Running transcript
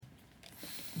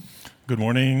Good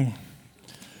morning.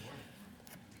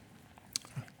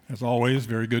 As always,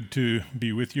 very good to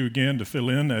be with you again to fill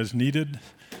in as needed.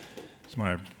 It's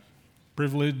my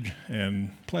privilege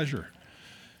and pleasure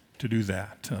to do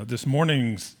that. This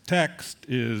morning's text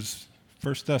is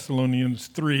 1 Thessalonians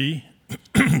 3,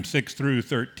 6 through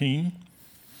 13.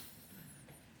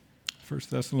 1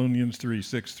 Thessalonians 3,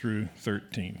 6 through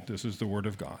 13. This is the Word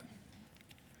of God.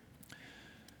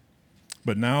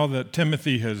 But now that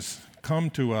Timothy has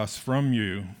come to us from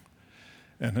you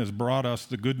and has brought us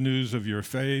the good news of your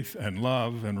faith and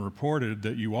love and reported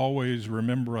that you always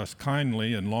remember us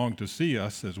kindly and long to see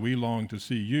us as we long to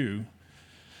see you,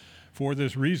 for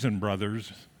this reason,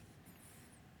 brothers,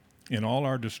 in all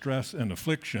our distress and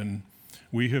affliction,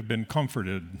 we have been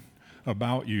comforted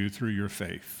about you through your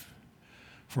faith.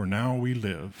 For now we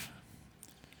live,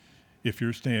 if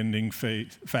you're standing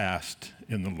fast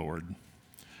in the Lord.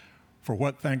 For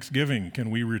what thanksgiving can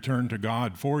we return to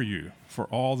God for you, for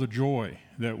all the joy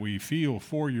that we feel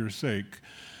for your sake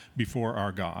before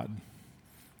our God,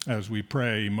 as we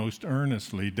pray most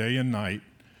earnestly day and night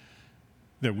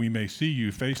that we may see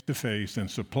you face to face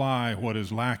and supply what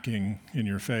is lacking in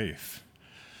your faith.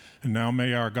 And now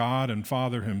may our God and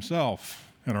Father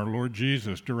himself and our Lord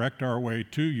Jesus direct our way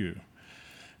to you,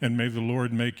 and may the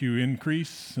Lord make you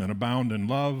increase and abound in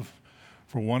love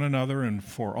for one another and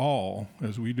for all,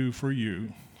 as we do for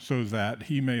you, so that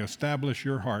he may establish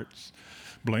your hearts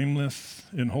blameless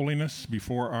in holiness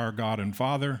before our God and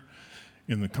Father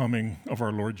in the coming of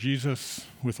our Lord Jesus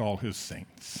with all his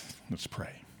saints. Let's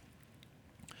pray.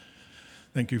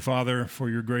 Thank you, Father, for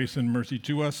your grace and mercy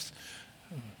to us.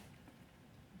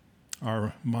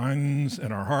 Our minds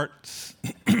and our hearts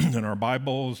and our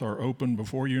Bibles are open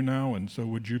before you now, and so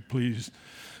would you please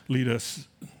lead us,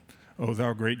 O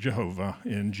thou great Jehovah,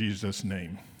 in Jesus'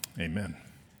 name, amen.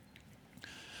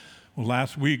 Well,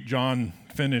 last week, John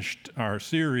finished our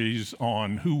series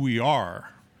on who we are.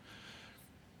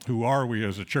 Who are we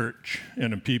as a church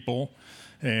and a people?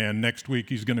 And next week,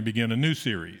 he's going to begin a new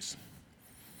series.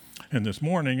 And this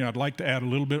morning, I'd like to add a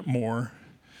little bit more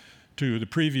to the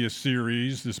previous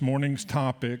series. This morning's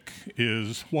topic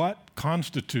is what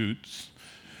constitutes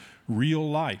real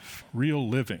life, real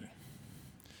living.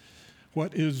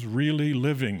 What is really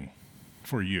living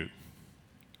for you?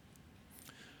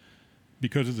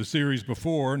 Because of the series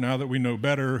before, now that we know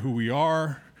better who we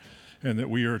are and that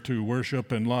we are to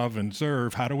worship and love and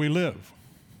serve, how do we live?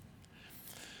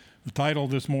 The title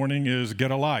this morning is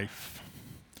Get a Life.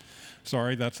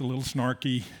 Sorry, that's a little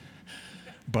snarky,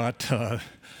 but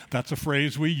that's a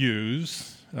phrase we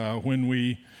use when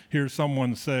we hear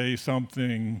someone say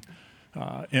something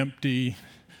empty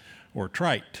or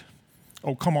trite.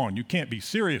 Oh, come on, you can't be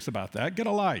serious about that. Get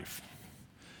a life.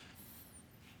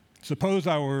 Suppose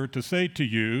I were to say to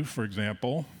you, for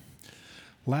example,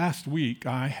 last week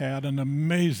I had an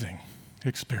amazing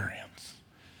experience.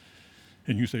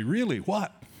 And you say, really,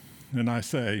 what? And I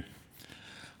say,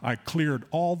 I cleared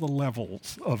all the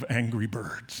levels of Angry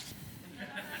Birds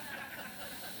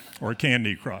or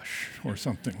Candy Crush or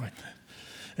something like that.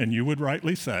 And you would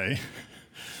rightly say,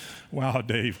 wow,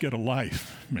 Dave, get a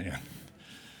life, man.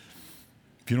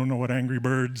 If you don't know what Angry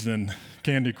Birds and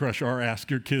Candy Crush are, ask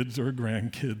your kids or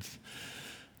grandkids.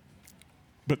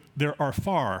 But there are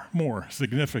far more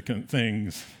significant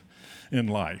things in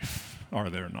life, are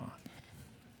there not?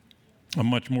 A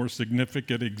much more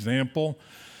significant example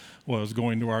was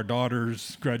going to our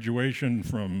daughter's graduation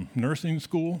from nursing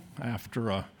school after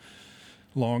a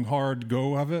long, hard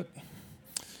go of it,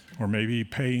 or maybe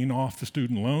paying off the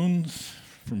student loans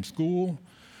from school,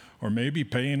 or maybe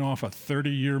paying off a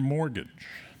 30-year mortgage.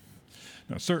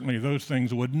 Now, certainly those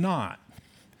things would not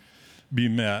be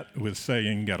met with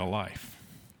saying, get a life.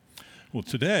 Well,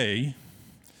 today,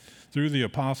 through the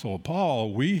Apostle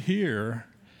Paul, we hear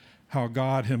how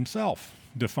God himself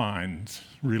defines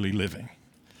really living.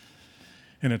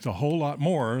 And it's a whole lot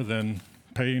more than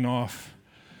paying off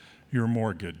your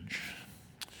mortgage.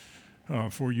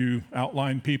 For you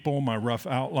outline people, my rough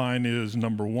outline is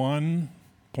number one.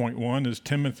 Point one is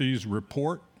Timothy's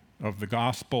report of the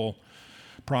gospel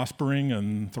prospering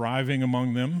and thriving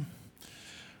among them.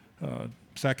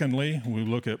 Secondly, we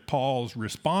look at Paul's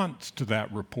response to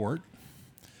that report.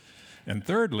 And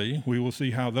thirdly, we will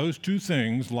see how those two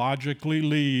things logically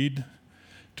lead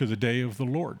to the day of the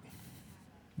Lord,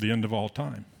 the end of all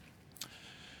time.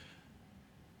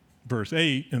 Verse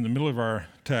 8 in the middle of our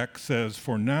text says,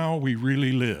 for now we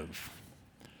really live.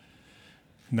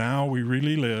 Now we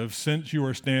really live since you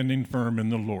are standing firm in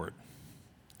the Lord.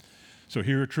 So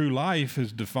here, true life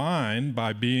is defined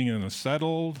by being in a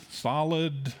settled,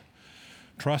 solid,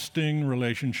 trusting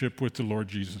relationship with the Lord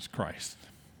Jesus Christ.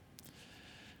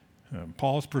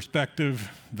 Paul's perspective,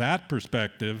 that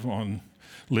perspective on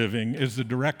living, is the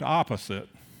direct opposite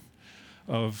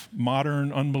of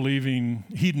modern unbelieving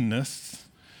hedonists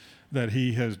that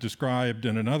he has described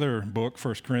in another book,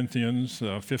 1 Corinthians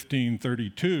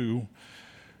 15:32,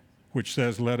 which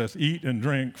says, "Let us eat and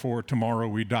drink, for tomorrow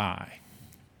we die."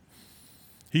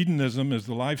 Hedonism is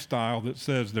the lifestyle that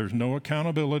says there's no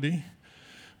accountability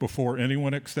before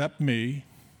anyone except me.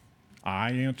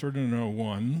 I answer to no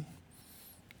one.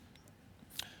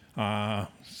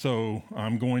 So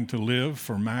I'm going to live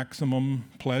for maximum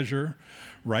pleasure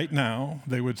right now.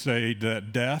 They would say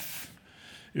that death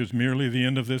is merely the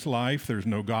end of this life. There's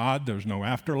no God, there's no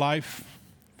afterlife,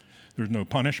 there's no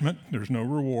punishment, there's no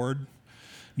reward,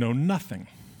 no nothing.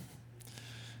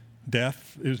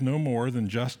 Death is no more than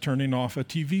just turning off a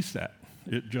TV set.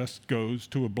 It just goes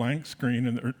to a blank screen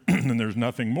and there's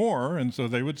nothing more. And so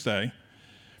they would say,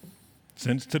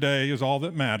 since today is all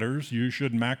that matters, you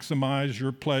should maximize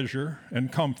your pleasure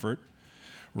and comfort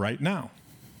right now.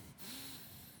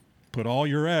 Put all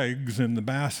your eggs in the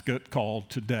basket called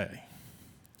today.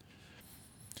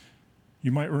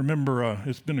 You might remember,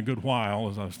 it's been a good while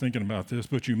as I was thinking about this,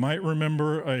 but you might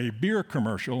remember a beer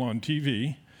commercial on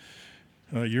TV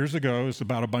years ago. It's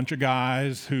about a bunch of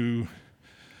guys who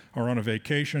are on a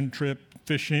vacation trip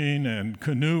fishing and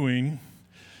canoeing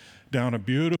down a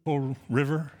beautiful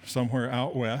river somewhere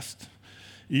out west.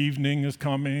 Evening is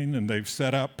coming, and they've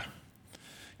set up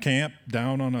camp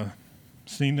down on a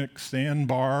scenic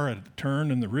sandbar at a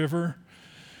turn in the river.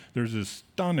 There's this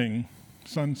stunning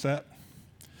sunset.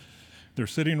 They're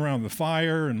sitting around the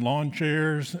fire in lawn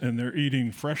chairs, and they're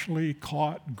eating freshly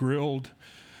caught grilled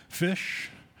fish,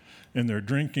 and they're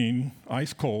drinking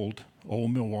ice-cold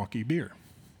Old Milwaukee beer.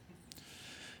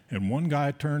 And one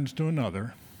guy turns to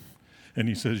another, and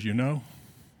he says, "You know,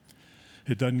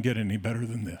 it doesn't get any better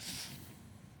than this."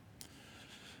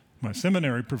 My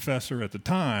seminary professor at the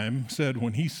time said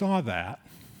when he saw that,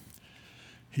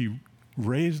 he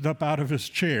raised up out of his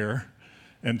chair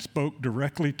and spoke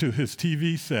directly to his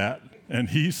TV set,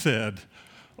 and he said,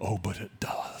 "Oh, but it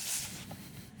does."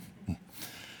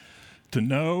 To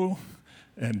know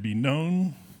and be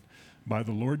known by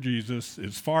the Lord Jesus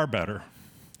is far better,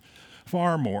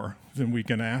 far more than we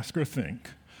can ask or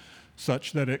think,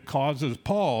 such that it causes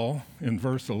Paul in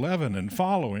verse 11 and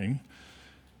following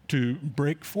to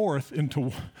break forth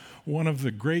into one of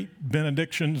the great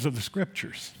benedictions of the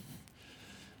Scriptures.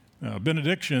 Now,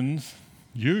 benedictions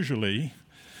usually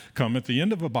come at the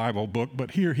end of a Bible book,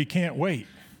 but here he can't wait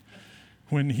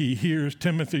when he hears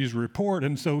Timothy's report,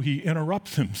 and so he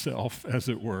interrupts himself, as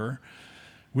it were,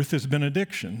 with this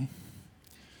benediction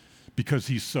because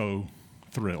he's so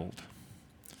thrilled.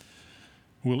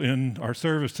 We'll end our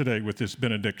service today with this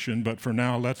benediction, but for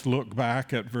now, let's look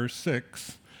back at verse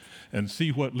 6 and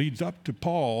see what leads up to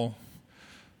Paul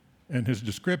and his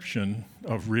description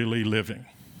of really living.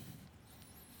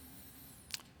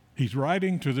 He's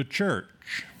writing to the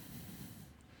church,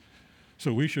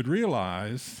 so we should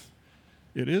realize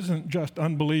it isn't just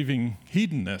unbelieving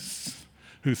hedonists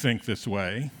who think this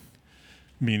way,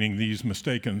 meaning these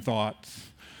mistaken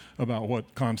thoughts about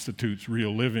what constitutes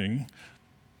real living.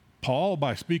 Paul,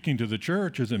 by speaking to the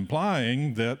church, is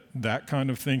implying that that kind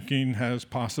of thinking has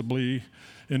possibly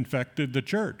infected the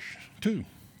church too,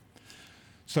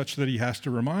 such that he has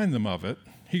to remind them of it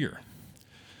here.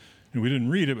 And we didn't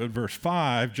read it, but verse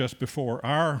 5, just before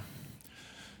our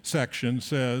section,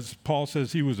 says, Paul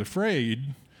says he was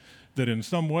afraid that in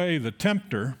some way the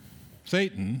tempter,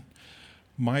 Satan,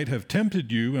 might have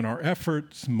tempted you and our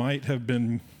efforts might have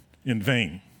been in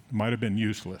vain, might have been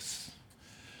useless.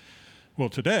 Well,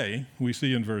 today we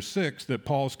see in verse 6 that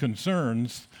Paul's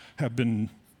concerns have been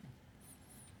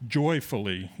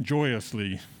joyously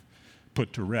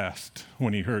put to rest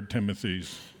when he heard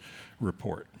Timothy's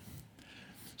report.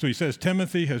 So he says,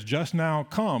 Timothy has just now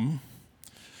come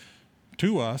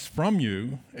to us from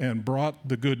you and brought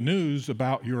the good news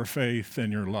about your faith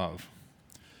and your love.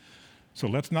 So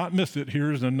let's not miss it.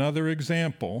 Here's another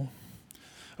example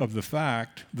of the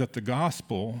fact that the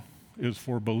gospel is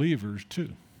for believers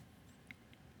too.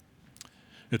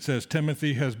 It says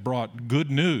Timothy has brought good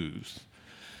news,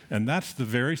 and that's the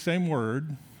very same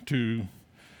word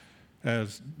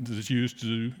as is used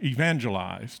to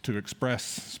evangelize, to express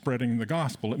spreading the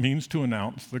gospel. It means to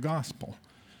announce the gospel.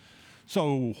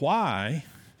 So why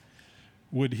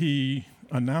would he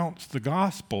announce the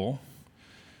gospel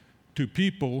to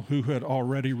people who had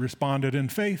already responded in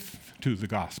faith to the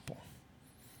gospel?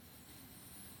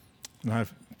 And I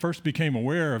first became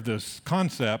aware of this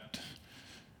concept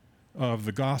of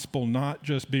the gospel not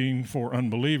just being for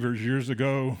unbelievers years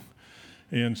ago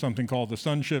in something called the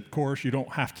sonship course. You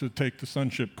don't have to take the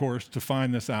sonship course to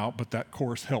find this out, but that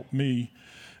course helped me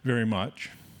very much.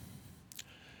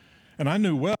 And I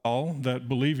knew well that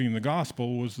believing the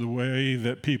gospel was the way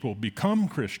that people become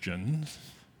Christians.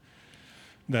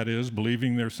 That is,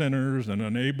 believing they're sinners and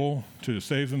unable to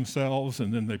save themselves,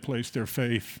 and then they place their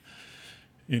faith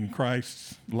in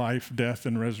Christ's life, death,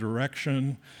 and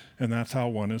resurrection, and that's how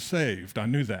one is saved. I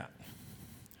knew that.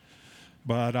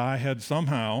 But I had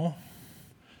somehow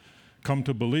come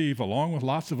to believe, along with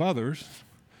lots of others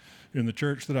in the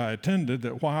church that I attended,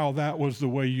 that while that was the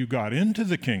way you got into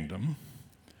the kingdom,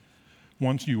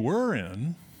 once you were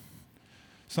in,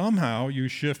 somehow you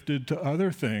shifted to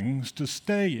other things to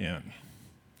stay in.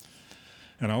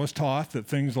 And I was taught that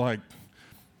things like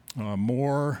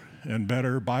more and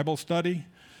better Bible study,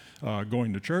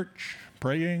 going to church,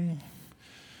 praying,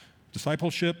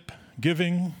 discipleship,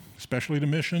 giving, especially to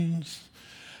missions,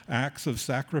 acts of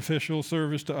sacrificial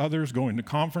service to others, going to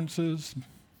conferences,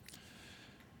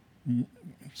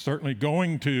 certainly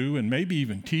going to and maybe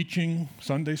even teaching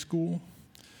Sunday school,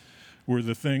 were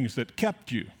the things that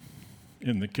kept you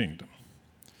in the kingdom.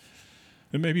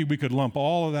 And maybe we could lump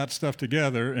all of that stuff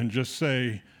together and just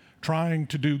say, trying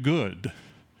to do good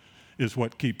is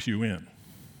what keeps you in.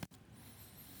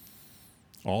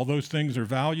 All those things are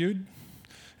valued,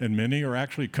 and many are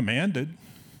actually commanded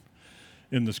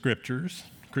in the scriptures.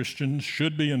 Christians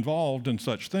should be involved in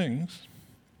such things.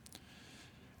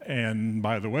 And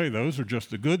by the way, those are just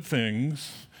the good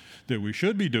things that we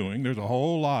should be doing. There's a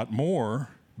whole lot more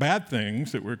bad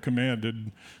things that we're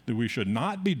commanded that we should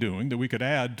not be doing that we could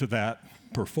add to that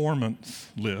performance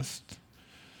list.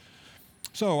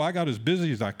 So I got as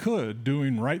busy as I could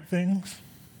doing right things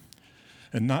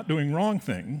and not doing wrong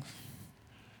things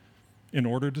in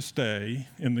order to stay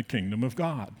in the kingdom of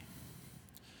God.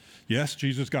 Yes,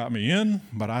 Jesus got me in,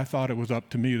 but I thought it was up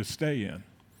to me to stay in.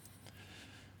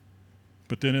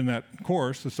 But then in that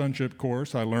course, the sonship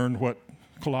course, I learned what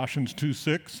Colossians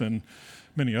 2:6 and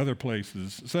many other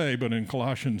places say, but in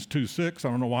Colossians 2:6,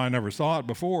 I don't know why I never saw it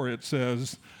before, it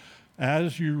says,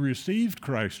 as you received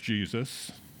Christ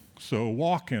Jesus, so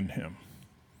walk in him.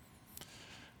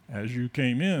 As you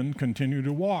came in, continue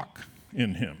to walk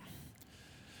in him.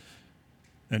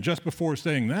 And just before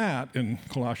saying that, in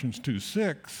Colossians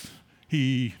 2:6,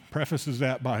 he prefaces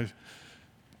that by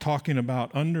talking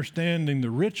about understanding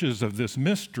the riches of this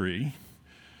mystery,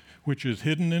 which is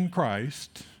hidden in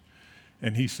Christ.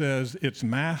 And he says it's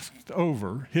masked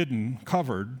over, hidden,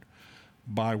 covered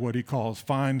by what he calls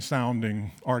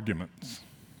fine-sounding arguments.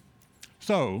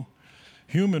 So,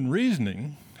 human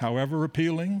reasoning, however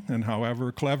appealing and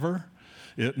however clever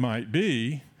it might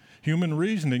be, human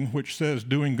reasoning which says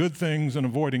doing good things and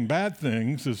avoiding bad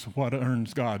things is what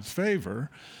earns God's favor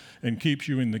and keeps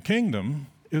you in the kingdom,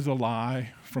 is a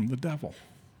lie from the devil.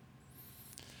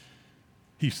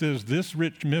 He says this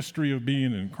rich mystery of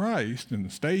being in Christ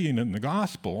and staying in the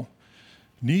gospel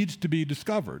needs to be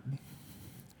discovered.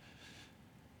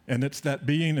 And it's that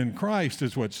being in Christ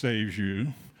is what saves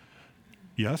you,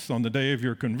 yes, on the day of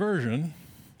your conversion,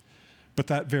 but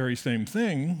that very same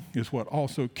thing is what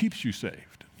also keeps you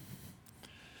saved.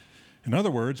 In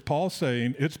other words, Paul's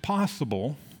saying it's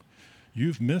possible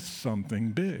you've missed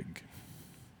something big.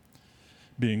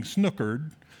 Being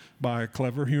snookered by a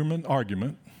clever human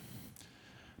argument,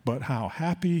 but how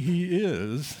happy he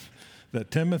is that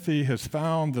Timothy has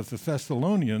found that the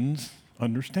Thessalonians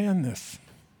understand this.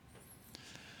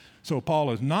 So Paul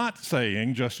is not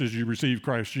saying, just as you receive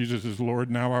Christ Jesus as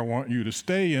Lord, now I want you to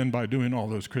stay in by doing all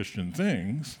those Christian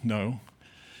things. No.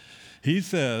 He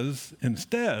says,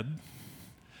 instead,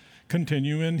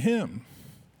 continue in him,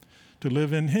 to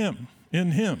live in him,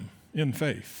 in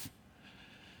faith,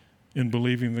 in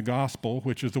believing the gospel,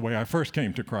 which is the way I first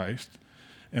came to Christ,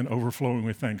 and overflowing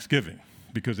with thanksgiving,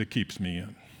 because it keeps me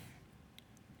in.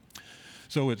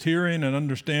 So it's hearing and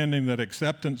understanding that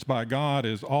acceptance by God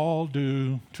is all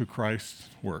due to Christ's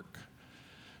work,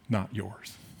 not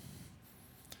yours.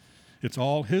 It's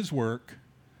all his work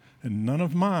and none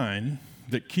of mine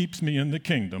that keeps me in the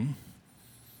kingdom.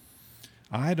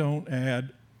 I don't add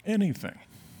anything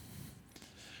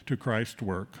to Christ's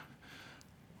work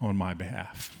on my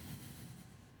behalf.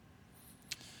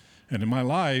 And in my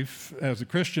life, as a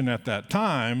Christian at that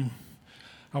time,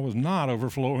 I was not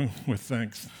overflowing with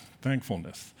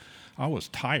thankfulness. I was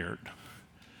tired.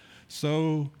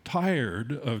 So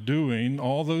tired of doing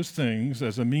all those things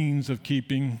as a means of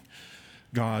keeping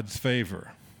God's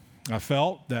favor. I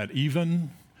felt that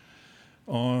even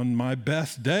on my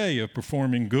best day of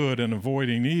performing good and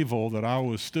avoiding evil, that I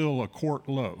was still a quart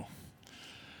low.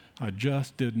 I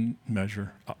just didn't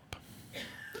measure up.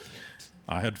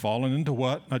 I had fallen into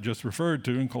what I just referred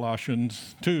to in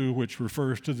Colossians 2, which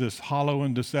refers to this hollow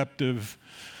and deceptive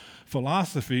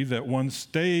philosophy that one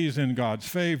stays in God's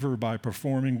favor by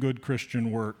performing good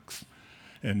Christian works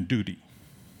and duty.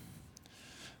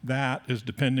 That is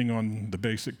depending on the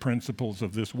basic principles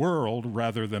of this world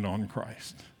rather than on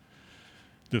Christ.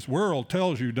 This world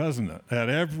tells you, doesn't it, at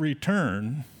every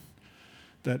turn,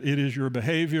 that it is your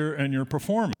behavior and your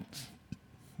performance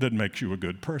that makes you a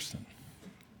good person.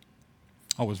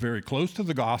 I was very close to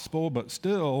the gospel, but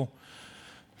still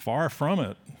far from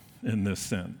it in this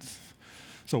sense.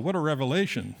 So what a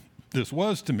revelation this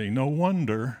was to me. No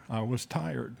wonder I was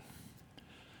tired.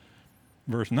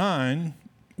 Verse 9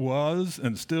 was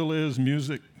and still is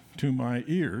music to my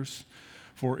ears,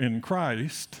 for in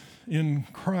Christ,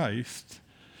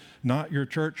 not your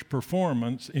church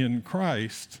performance, in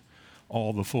Christ,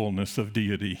 all the fullness of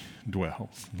deity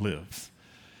lives.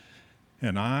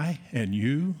 And I and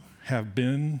you have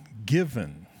been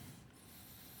given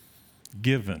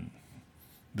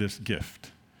this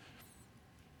gift.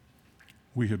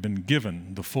 We have been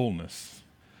given the fullness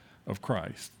of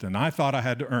Christ. And I thought I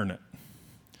had to earn it.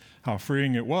 How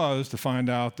freeing it was to find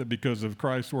out that because of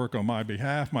Christ's work on my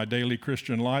behalf, my daily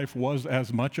Christian life was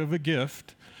as much of a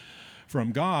gift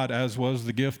from God as was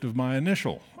the gift of my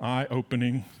initial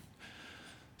eye-opening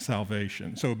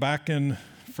salvation. So back in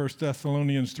 1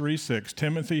 Thessalonians 3:6,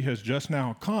 Timothy has just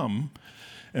now come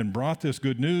and brought this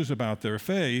good news about their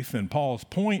faith, and Paul's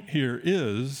point here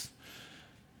is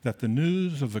that the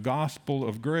news of the gospel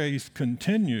of grace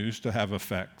continues to have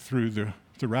effect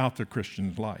throughout the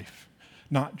Christian's life,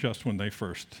 not just when they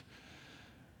first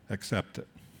accept it.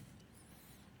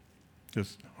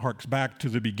 This harks back to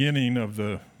the beginning of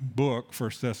the book,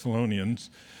 1 Thessalonians,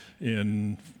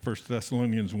 in 1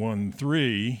 Thessalonians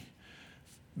 1:3,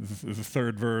 the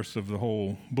third verse of the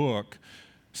whole book,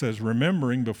 says,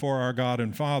 remembering before our God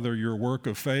and Father your work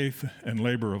of faith and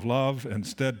labor of love and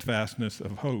steadfastness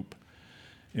of hope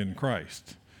in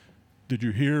Christ. Did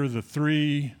you hear the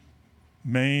three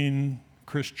main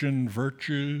Christian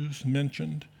virtues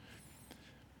mentioned?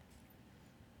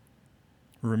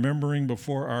 Remembering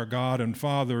before our God and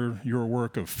Father your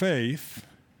work of faith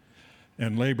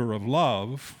and labor of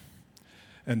love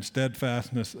and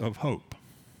steadfastness of hope.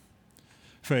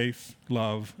 Faith,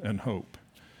 love, and hope.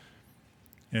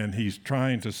 And he's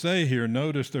trying to say here,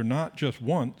 notice they're not just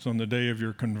once on the day of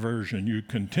your conversion. You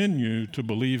continue to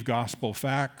believe gospel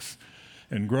facts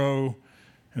and grow,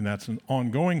 and that's an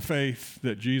ongoing faith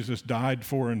that Jesus died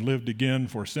for and lived again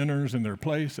for sinners in their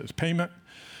place as payment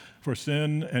for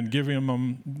sin and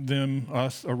giving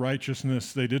us a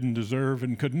righteousness they didn't deserve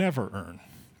and could never earn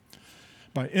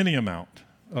by any amount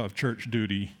of church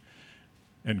duty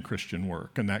and Christian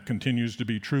work. And that continues to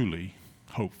be truly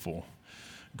hopeful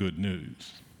good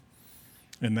news.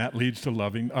 And that leads to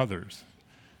loving others.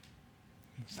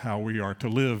 It's how we are to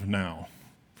live now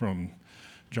from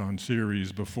John's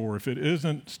series before. If it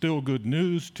isn't still good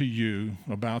news to you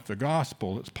about the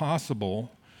gospel, it's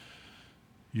possible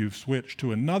you've switched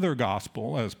to another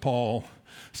gospel, as Paul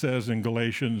says in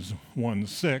Galatians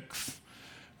 1:6,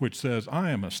 which says,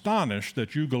 I am astonished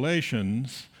that you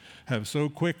Galatians have so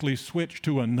quickly switched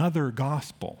to another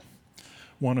gospel,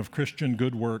 one of Christian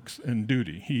good works and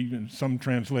duty. Some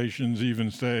translations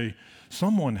even say,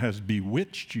 someone has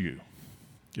bewitched you,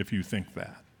 if you think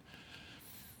that.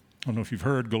 I don't know if you've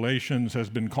heard, Galatians has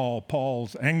been called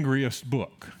Paul's angriest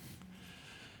book.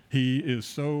 He is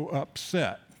so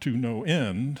upset to no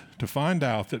end to find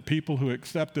out that people who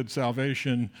accepted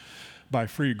salvation by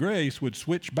free grace would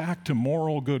switch back to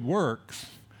moral good works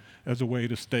as a way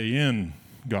to stay in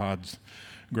God's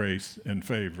grace and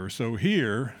favor. So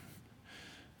here,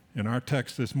 in our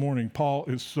text this morning, Paul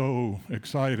is so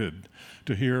excited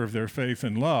to hear of their faith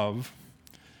and love.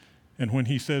 And when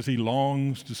he says he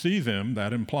longs to see them,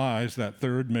 that implies that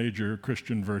third major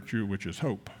Christian virtue, which is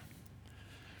hope.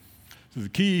 So the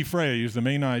key phrase, the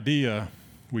main idea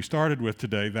we started with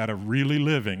today, that of really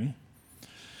living,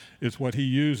 is what he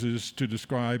uses to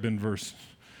describe in verse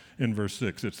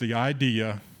 6. It's the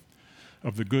idea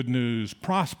of the good news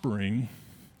prospering,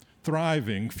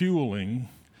 thriving, fueling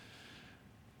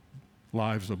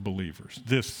lives of believers.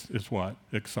 This is what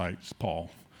excites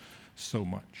Paul so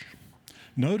much.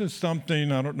 Notice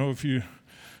something, I don't know if you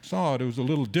saw it was a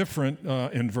little different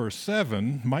in verse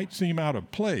 7, might seem out of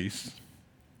place.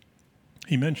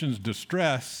 He mentions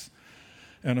distress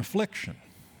and affliction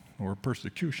or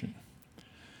persecution.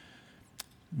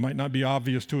 Might not be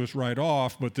obvious to us right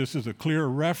off, but this is a clear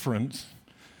reference.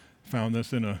 Found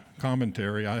this in a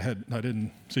commentary. I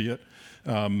didn't see it.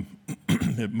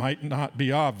 It might not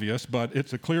be obvious, but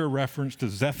it's a clear reference to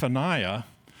Zephaniah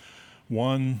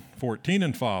 1:14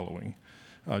 and following.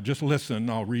 Just listen,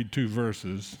 I'll read 2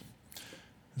 verses.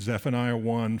 Zephaniah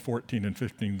 1:14 and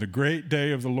 15. The great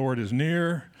day of the Lord is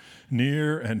near,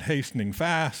 near and hastening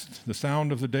fast. The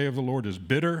sound of the day of the Lord is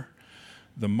bitter.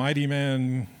 The mighty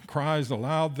man cries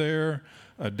aloud there.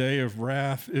 A day of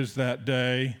wrath is that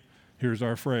day. Here's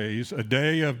our phrase, a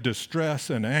day of distress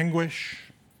and anguish.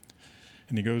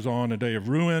 And he goes on, a day of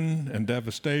ruin and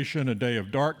devastation, a day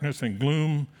of darkness and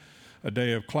gloom, a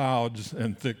day of clouds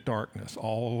and thick darkness,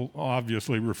 all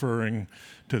obviously referring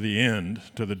to the end,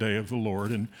 to the day of the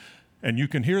Lord. And you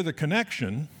can hear the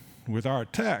connection with our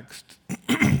text,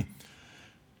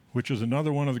 which is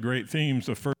another one of the great themes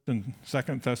of 1st and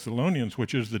 2nd Thessalonians,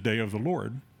 which is the day of the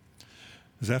Lord.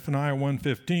 Zephaniah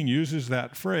 1:15 uses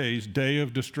that phrase, day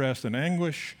of distress and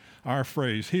anguish. Our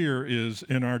phrase here is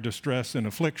in our distress and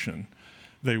affliction.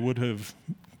 They would have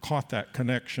caught that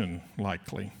connection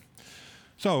likely.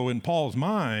 So in Paul's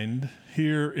mind,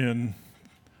 here in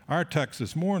our text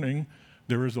this morning,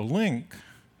 there is a link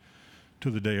to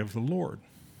the day of the Lord.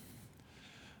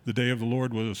 The day of the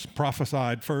Lord was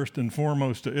prophesied first and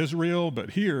foremost to Israel,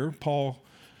 but here Paul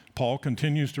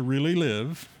continues to really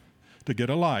live, to get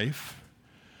a life,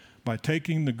 by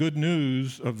taking the good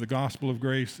news of the gospel of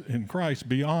grace in Christ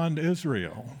beyond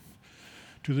Israel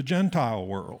to the Gentile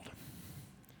world.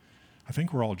 I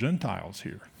think we're all Gentiles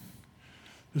here.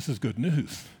 This is good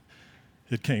news.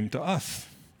 It came to us.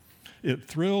 It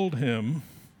thrilled him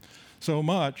so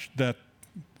much that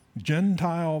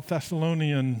Gentile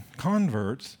Thessalonian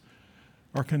converts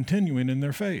are continuing in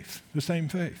their faith, the same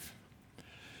faith.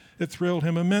 It thrilled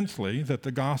him immensely that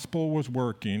the gospel was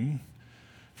working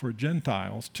for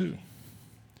Gentiles too.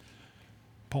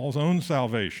 Paul's own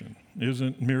salvation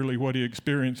isn't merely what he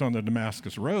experienced on the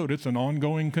Damascus Road, it's an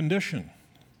ongoing condition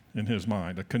in his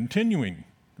mind, a continuing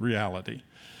reality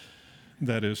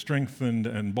that is strengthened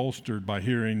and bolstered by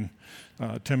hearing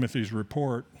Timothy's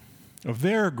report of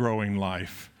their growing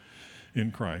life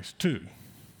in Christ too.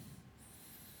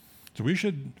 So we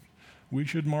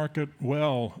should mark it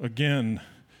well again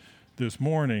this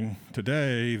morning,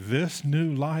 today. This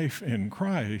new life in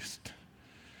Christ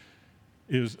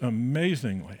is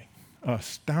amazingly,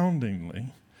 astoundingly,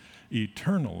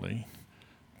 eternally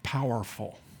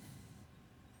powerful.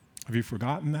 Have you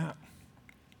forgotten that?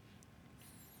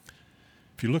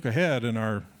 If you look ahead in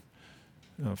our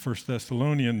 1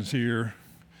 Thessalonians here,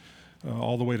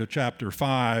 all the way to chapter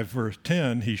 5, verse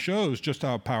 10, he shows just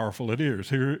how powerful it is.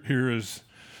 Here is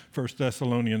 1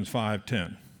 Thessalonians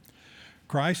 5:10.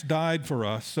 Christ died for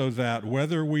us so that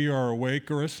whether we are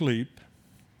awake or asleep,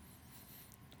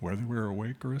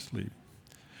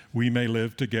 we may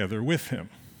live together with him.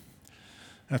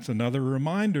 That's another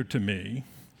reminder to me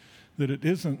that it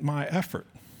isn't my effort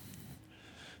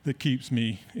that keeps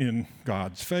me in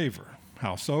God's favor.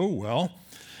 How so? Well,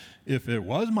 if it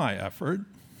was my effort,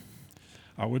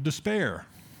 I would despair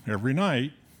every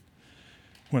night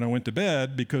when I went to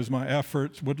bed because my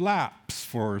efforts would lapse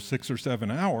for 6 or 7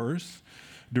 hours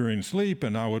during sleep,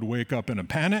 and I would wake up in a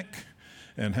panic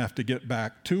and have to get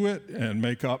back to it and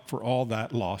make up for all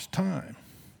that lost time.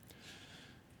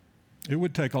 It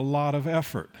would take a lot of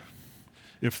effort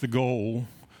if the goal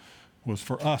was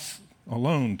for us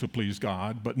alone to please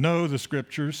God. But no, the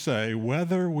scriptures say,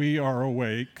 whether we are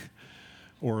awake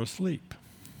or asleep,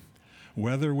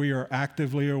 whether we are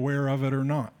actively aware of it or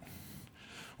not,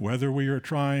 whether we are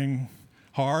trying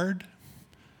hard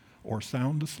or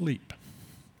sound asleep,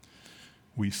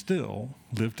 we still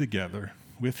live together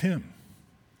with him.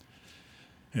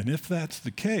 And if that's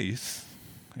the case,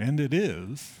 and it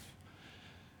is,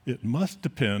 it must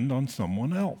depend on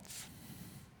someone else.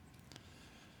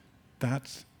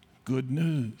 That's good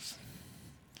news.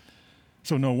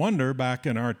 So no wonder back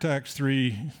in our text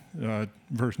 3,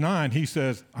 verse 9, he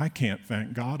says, I can't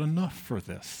thank God enough for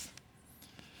this.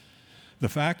 The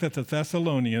fact that the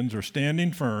Thessalonians are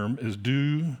standing firm is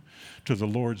due to the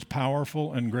Lord's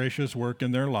powerful and gracious work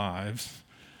in their lives.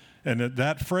 And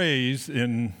that phrase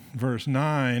in verse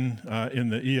 9 in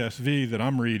the ESV that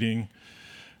I'm reading,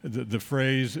 the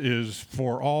phrase is,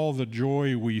 for all the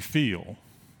joy we feel.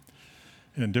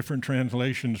 And different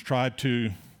translations try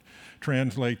to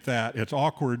translate that. It's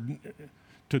awkward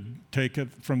to take it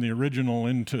from the original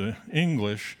into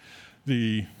English.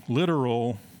 The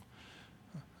literal,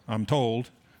 I'm told,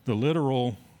 the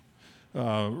literal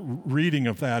reading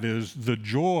of that is the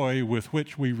joy with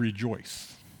which we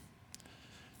rejoice.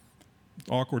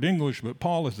 Awkward English, but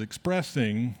Paul is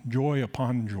expressing joy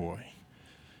upon joy,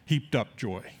 heaped up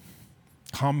joy,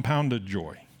 compounded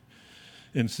joy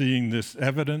in seeing this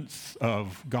evidence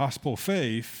of gospel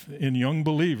faith in young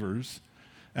believers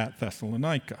at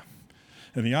Thessalonica.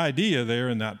 And the idea there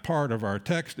in that part of our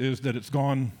text is that it's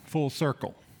gone full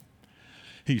circle.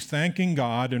 He's thanking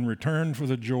God in return for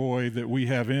the joy that we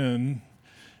have in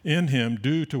him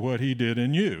due to what he did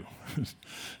in you.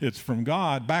 It's from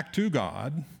God back to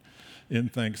God in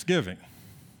thanksgiving.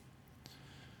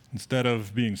 Instead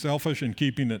of being selfish and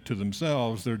keeping it to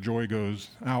themselves, their joy goes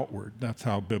outward. That's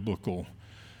how biblical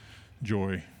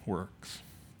joy works.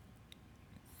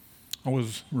 I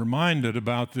was reminded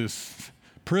about this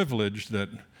privilege that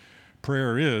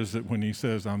prayer is, that when he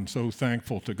says, I'm so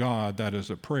thankful to God, that is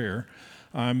a prayer.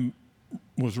 I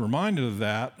was reminded of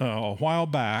that a while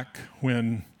back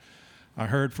when I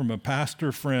heard from a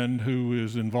pastor friend who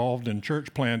is involved in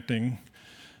church planting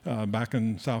back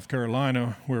in South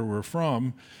Carolina, where we're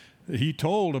from. He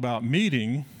told about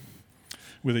meeting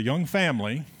with a young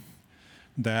family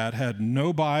that had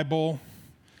no Bible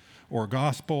or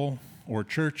gospel or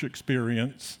church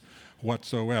experience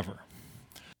whatsoever.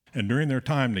 And during their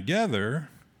time together,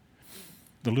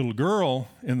 the little girl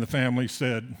in the family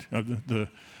said,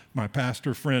 my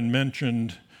pastor friend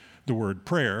mentioned the word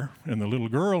prayer, and the little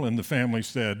girl in the family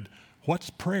said,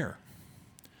 "What's prayer?"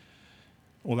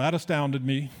 Well, that astounded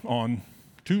me on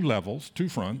two levels, two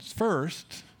fronts.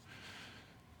 First,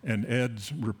 and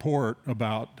Ed's report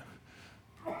about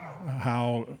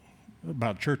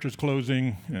churches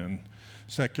closing and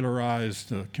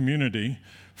secularized community.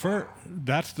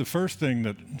 That's the first thing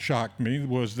that shocked me,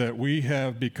 was that we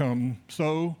have become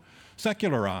so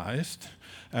secularized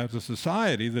as a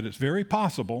society that it's very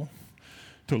possible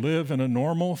to live in a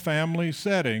normal family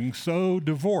setting so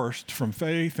divorced from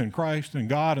faith in Christ and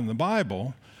God and the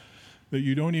Bible that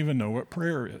you don't even know what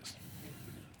prayer is.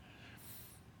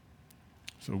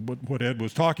 So what Ed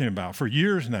was talking about, for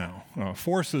years now,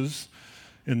 forces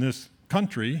in this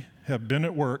country have been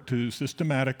at work to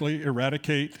systematically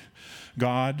eradicate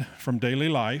God from daily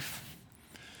life.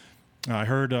 I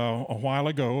heard a while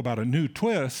ago about a new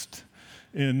twist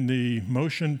in the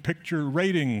motion picture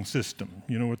rating system.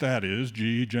 You know what that is?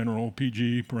 G, general,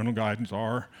 PG, parental guidance,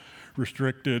 R,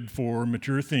 restricted for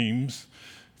mature themes,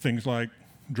 things like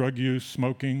drug use,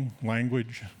 smoking,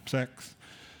 language, sex.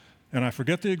 And I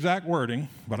forget the exact wording,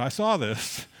 but I saw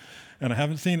this, and I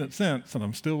haven't seen it since, and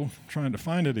I'm still trying to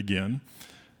find it again.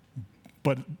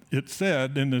 But it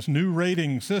said in this new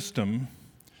rating system,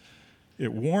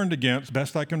 it warned against,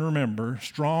 best I can remember,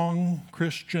 strong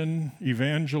Christian,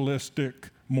 evangelistic,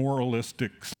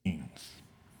 moralistic scenes.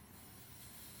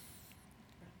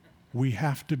 We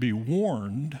have to be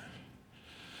warned.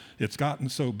 It's gotten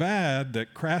so bad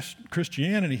that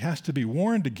Christianity has to be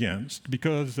warned against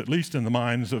because, at least in the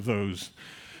minds of those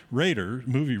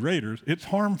movie raters, it's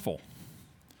harmful.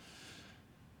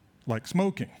 Like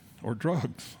smoking or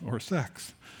drugs or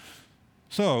sex.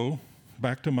 So,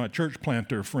 back to my church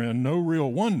planter friend, no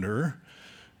real wonder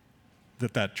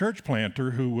that church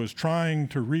planter who was trying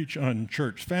to reach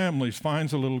unchurched families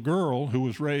finds a little girl who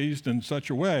was raised in such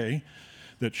a way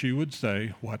that she would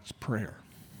say, "What's prayer?"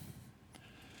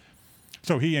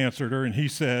 So he answered her and he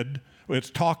said, "Well,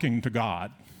 it's talking to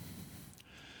God."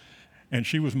 And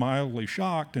she was mildly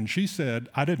shocked and she said,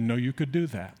 "I didn't know you could do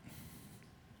that."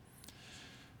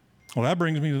 Well, that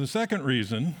brings me to the second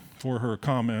reason for her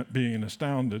comment being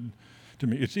astounded to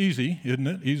me. It's easy, isn't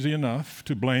it? Easy enough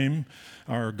to blame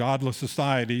our godless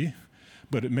society,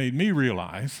 but it made me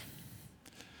realize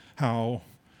how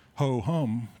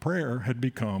ho-hum prayer had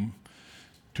become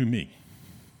to me.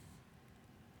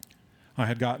 I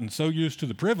had gotten so used to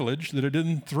the privilege that it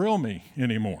didn't thrill me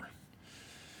anymore.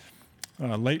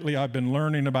 Lately, I've been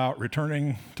learning about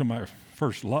returning to my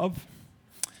first love.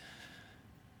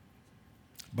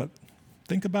 But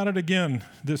think about it again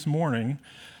this morning,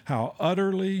 how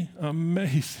utterly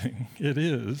amazing it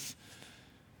is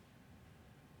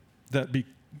that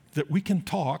we can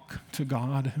talk to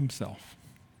God himself.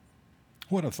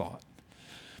 What a thought.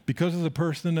 Because of the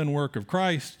person and work of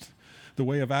Christ, the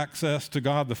way of access to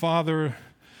God the Father,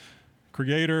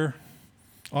 Creator,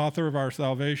 author of our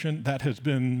salvation, that has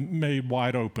been made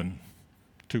wide open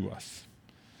to us.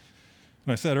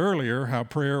 And I said earlier how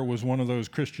prayer was one of those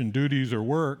Christian duties or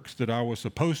works that I was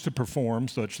supposed to perform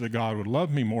such that God would love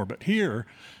me more. But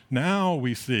now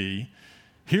we see,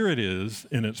 here it is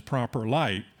in its proper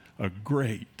light, a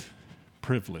great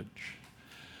privilege,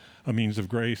 a means of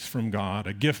grace from God,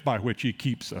 a gift by which he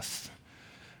keeps us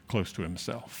close to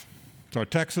himself. So our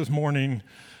text this morning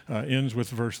ends with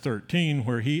verse 13,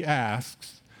 where he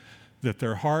asks that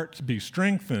their hearts be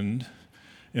strengthened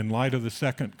in light of the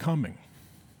second coming.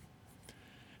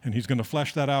 And he's going to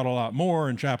flesh that out a lot more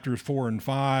in chapters 4 and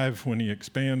 5 when he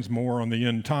expands more on the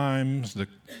end times, the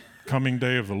coming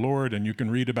day of the Lord, and you can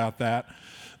read about that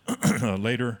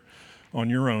later on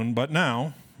your own. But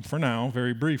now, for now,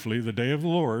 very briefly, the day of the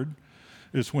Lord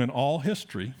is when all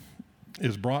history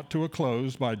is brought to a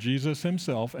close by Jesus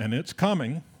himself, and it's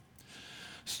coming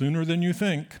sooner than you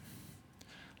think,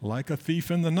 like a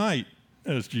thief in the night,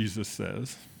 as Jesus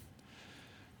says.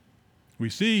 We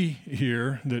see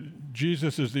here that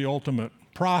Jesus is the ultimate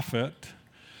prophet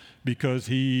because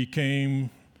he came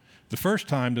the first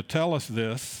time to tell us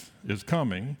this is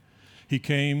coming. He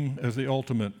came as the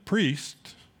ultimate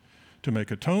priest to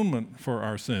make atonement for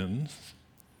our sins.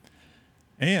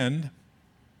 And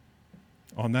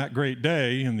on that great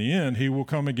day, in the end, he will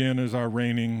come again as our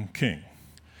reigning king.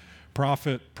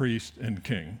 Prophet, priest, and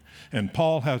king. And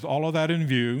Paul has all of that in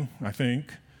view, I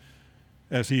think,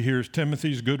 as he hears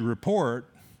Timothy's good report,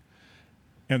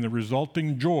 and the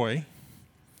resulting joy,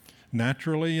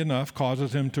 naturally enough,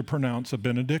 causes him to pronounce a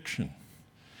benediction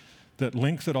that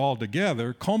links it all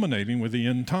together, culminating with the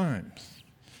end times,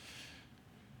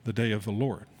 the day of the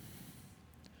Lord.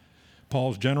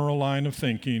 Paul's general line of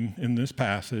thinking in this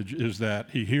passage is that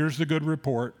he hears the good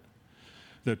report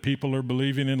that people are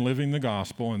believing and living the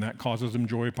gospel, and that causes them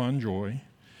joy upon joy,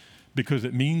 because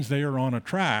it means they are on a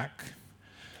track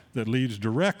that leads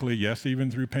directly, yes, even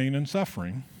through pain and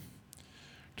suffering,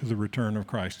 to the return of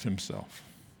Christ himself.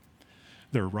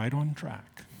 They're right on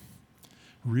track,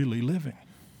 really living.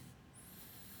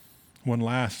 One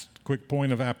last quick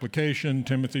point of application: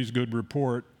 Timothy's good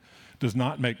report does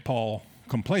not make Paul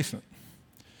complacent.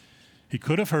 He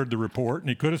could have heard the report and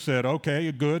he could have said, okay,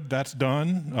 good, that's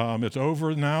done. It's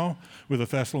over now with the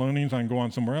Thessalonians. I can go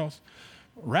on somewhere else.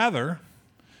 Rather,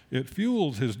 it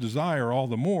fuels his desire all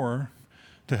the more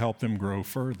to help them grow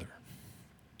further.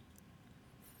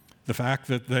 The fact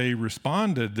that they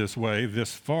responded this way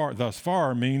thus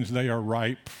far means they are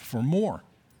ripe for more.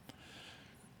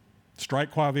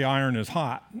 Strike while the iron is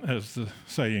hot, as the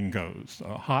saying goes.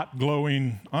 A hot,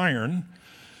 glowing iron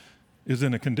is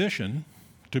in a condition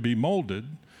to be molded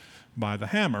by the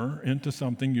hammer into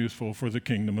something useful for the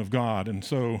kingdom of God. And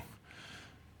so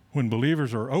when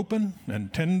believers are open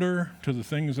and tender to the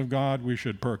things of God, we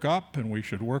should perk up and we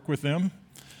should work with them.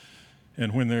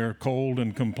 And when they're cold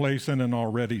and complacent and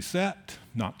already set,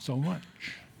 not so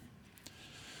much.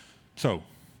 So,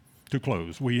 to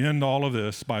close, we end all of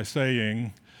this by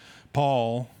saying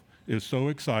Paul is so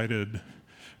excited,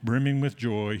 brimming with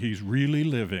joy, he's really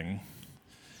living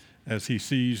as he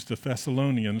sees the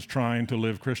Thessalonians trying to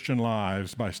live Christian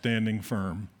lives by standing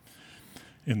firm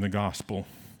in the gospel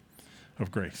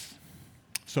of grace.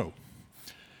 So,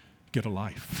 get a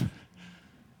life.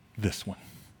 This one.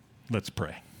 Let's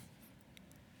pray.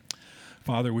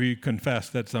 Father, we confess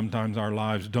that sometimes our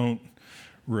lives don't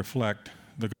reflect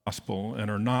the gospel and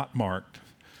are not marked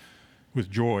with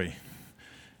joy,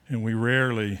 and we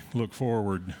rarely look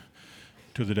forward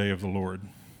to the day of the Lord.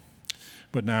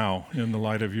 But now, in the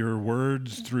light of your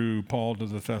words through Paul to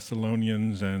the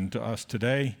Thessalonians and to us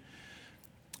today,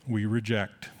 we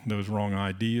reject those wrong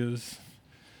ideas,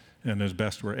 and as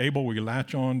best we're able, we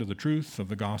latch on to the truth of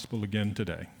the gospel again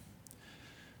today.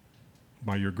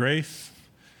 By your grace,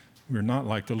 we're not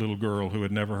like the little girl who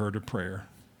had never heard a prayer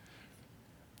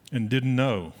and didn't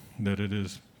know that it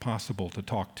is possible to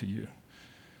talk to you.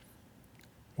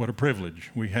 What a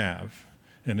privilege we have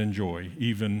and enjoy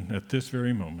even at this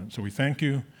very moment. So we thank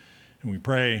you and we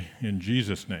pray in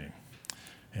Jesus' name.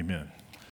 Amen.